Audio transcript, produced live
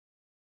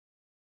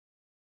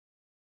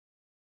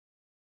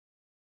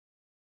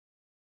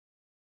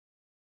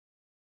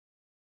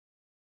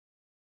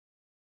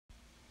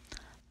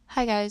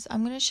Hi guys,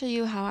 I'm going to show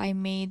you how I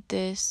made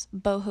this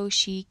boho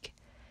chic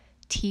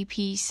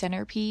teepee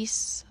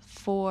centerpiece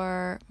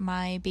for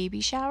my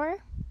baby shower.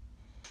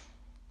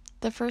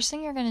 The first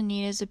thing you're going to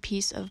need is a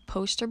piece of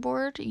poster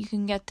board. You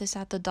can get this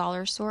at the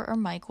dollar store or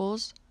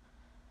Michael's.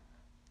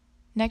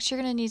 Next, you're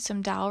going to need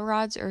some dowel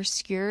rods or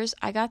skewers.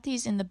 I got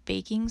these in the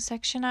baking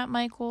section at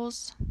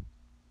Michael's.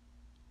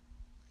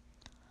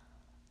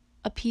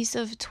 A piece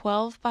of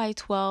 12 by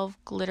 12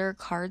 glitter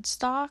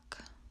cardstock.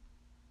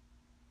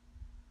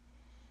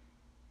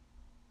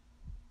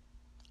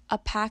 A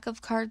pack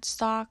of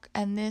cardstock,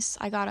 and this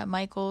I got at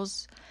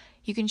Michael's.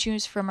 You can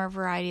choose from a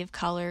variety of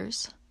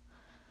colors.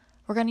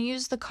 We're going to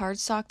use the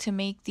cardstock to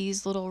make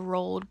these little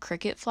rolled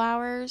Cricut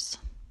flowers.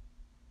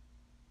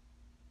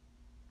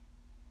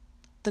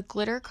 The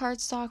glitter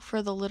cardstock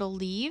for the little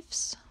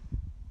leaves.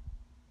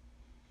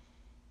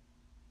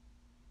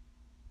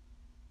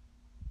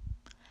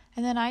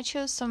 And then I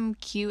chose some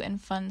cute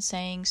and fun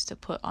sayings to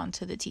put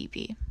onto the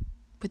teepee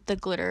with the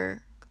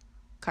glitter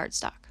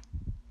cardstock.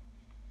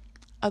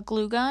 A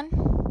glue gun,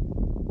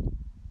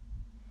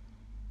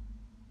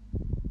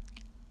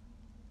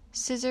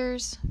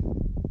 scissors,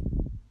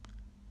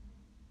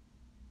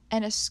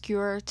 and a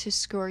skewer to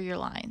skewer your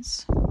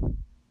lines.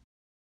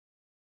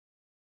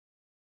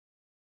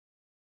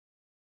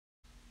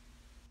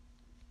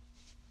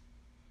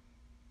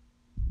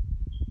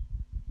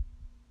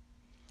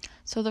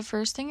 So the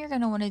first thing you're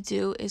going to want to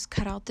do is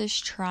cut out this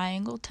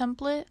triangle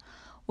template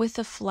with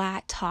a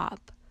flat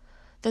top.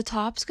 The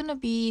top's going to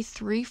be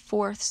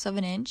 3/4 of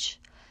an inch,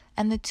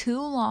 and the two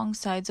long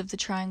sides of the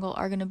triangle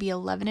are going to be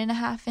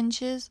 11.5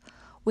 inches,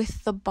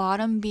 with the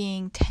bottom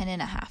being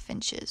 10.5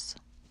 inches.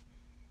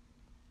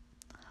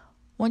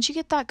 Once you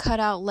get that cut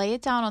out, lay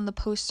it down on the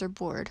poster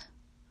board.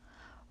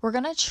 We're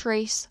going to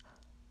trace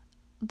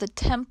the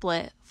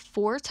template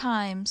 4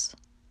 times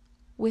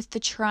with the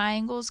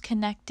triangles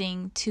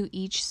connecting to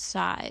each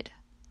side.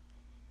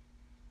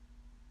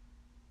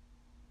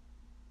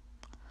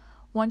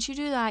 Once you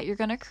do that, you're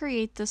going to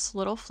create this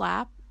little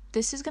flap.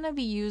 This is going to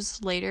be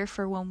used later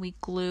for when we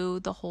glue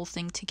the whole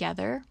thing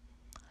together.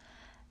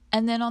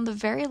 And then on the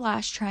very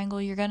last triangle,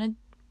 you're going to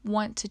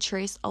want to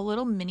trace a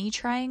little mini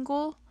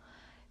triangle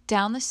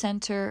down the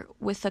center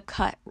with a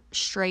cut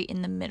straight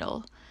in the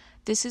middle.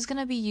 This is going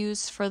to be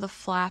used for the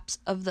flaps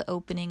of the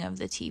opening of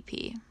the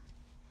teepee.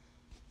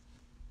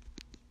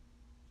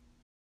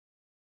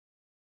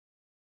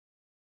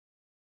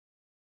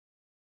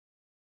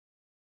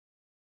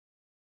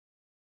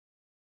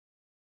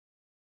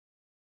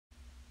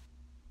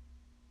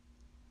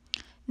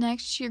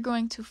 Next, you're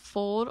going to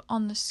fold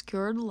on the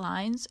skewered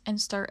lines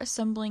and start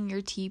assembling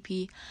your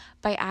teepee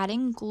by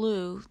adding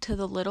glue to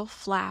the little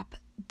flap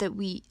that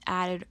we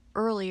added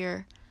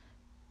earlier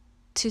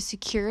to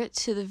secure it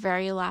to the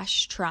very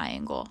last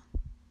triangle.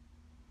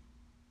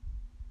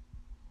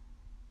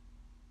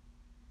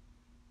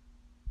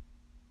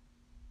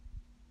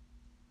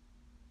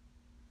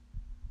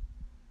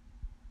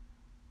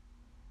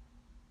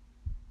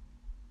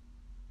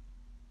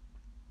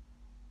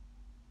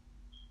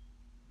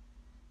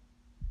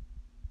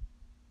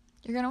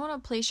 You're going to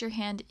want to place your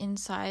hand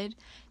inside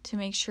to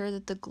make sure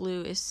that the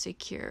glue is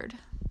secured.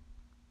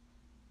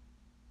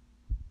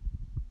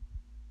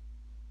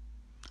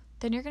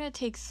 Then you're going to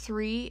take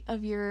 3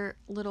 of your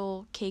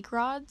little cake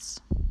rods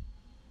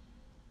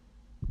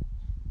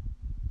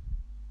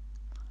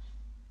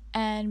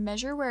and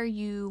measure where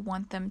you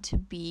want them to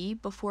be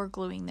before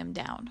gluing them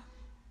down.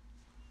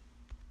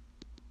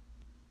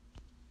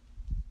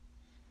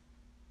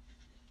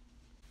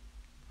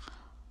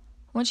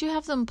 Once you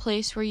have them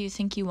placed where you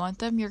think you want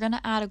them, you're going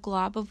to add a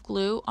glob of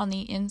glue on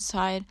the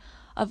inside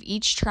of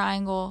each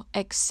triangle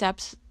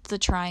except the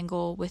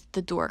triangle with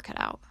the door cut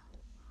out.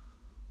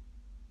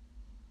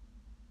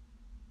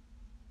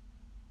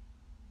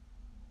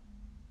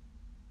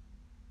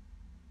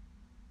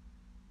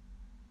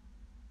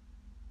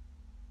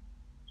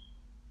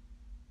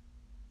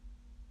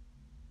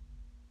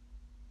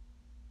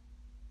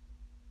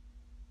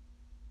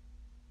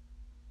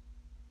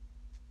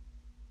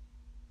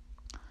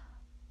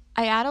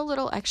 I add a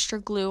little extra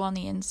glue on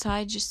the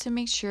inside just to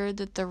make sure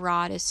that the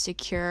rod is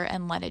secure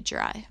and let it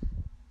dry.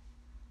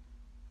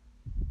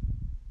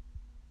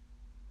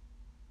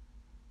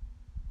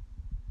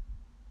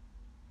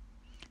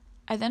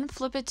 I then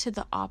flip it to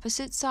the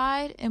opposite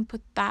side and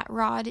put that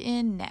rod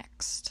in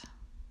next.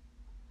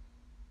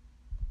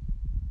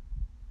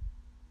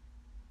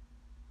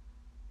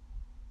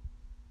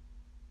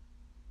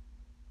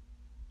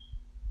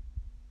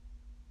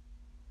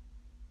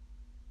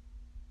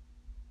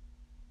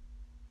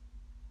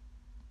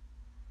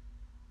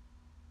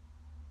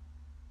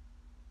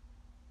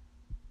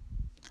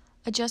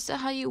 Adjust it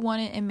how you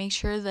want it and make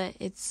sure that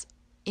it's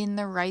in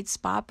the right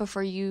spot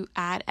before you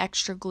add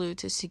extra glue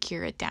to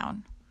secure it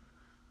down.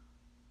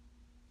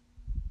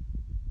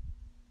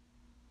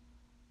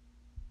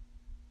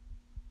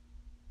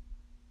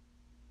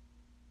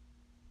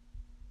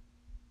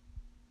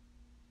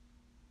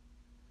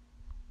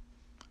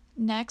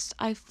 Next,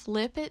 I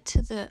flip it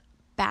to the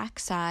back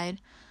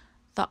side,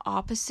 the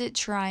opposite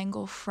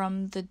triangle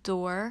from the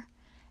door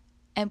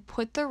and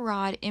put the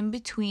rod in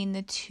between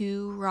the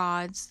two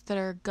rods that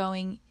are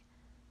going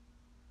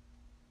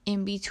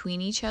in between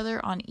each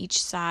other on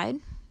each side.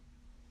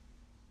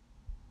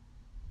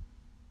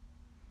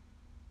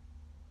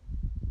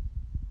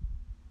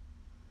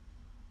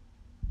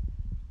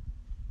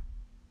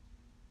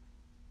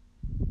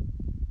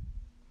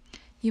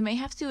 You may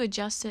have to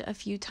adjust it a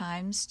few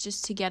times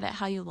just to get it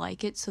how you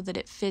like it so that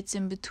it fits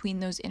in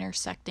between those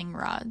intersecting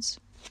rods.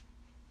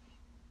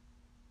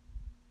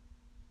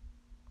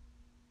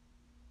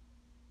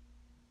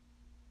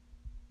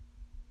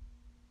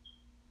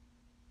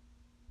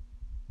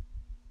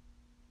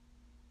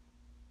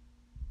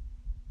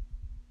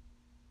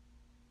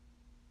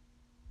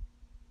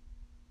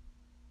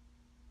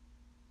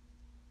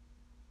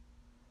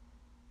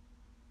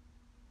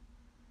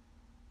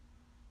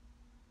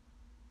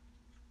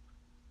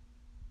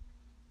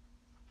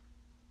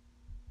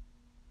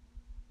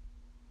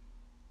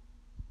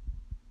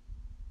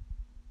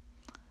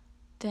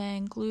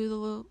 Then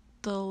glue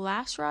the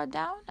last rod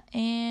down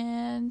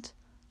and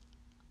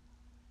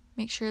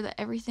make sure that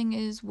everything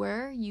is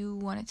where you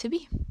want it to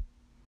be.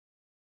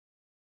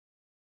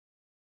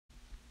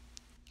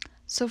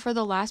 So for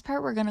the last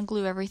part, we're going to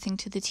glue everything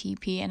to the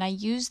teepee, and I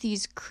use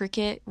these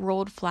Cricut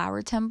rolled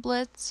flower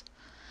templates.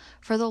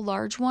 For the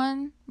large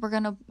one, we're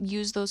going to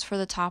use those for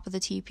the top of the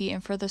teepee,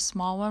 and for the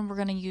small one, we're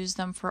going to use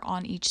them for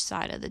on each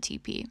side of the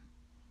teepee.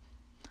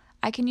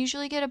 I can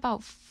usually get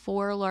about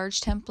 4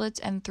 large templates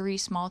and 3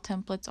 small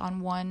templates on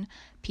one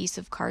piece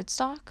of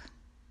cardstock.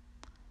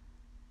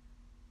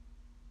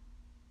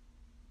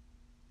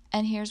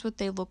 And here's what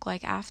they look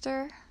like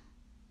after.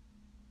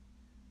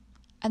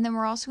 And then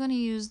we're also going to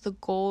use the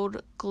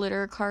gold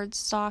glitter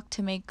cardstock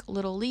to make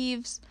little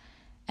leaves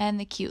and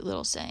the cute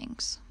little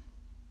sayings.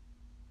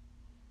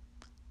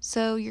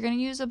 So you're going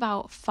to use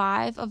about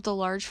 5 of the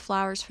large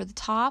flowers for the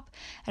top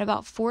and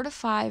about 4 to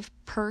 5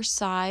 per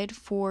side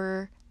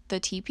for the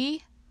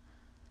teepee.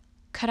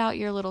 Cut out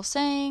your little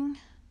saying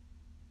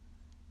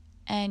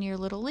and your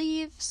little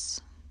leaves,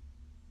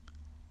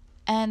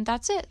 and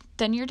that's it.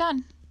 Then you're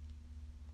done.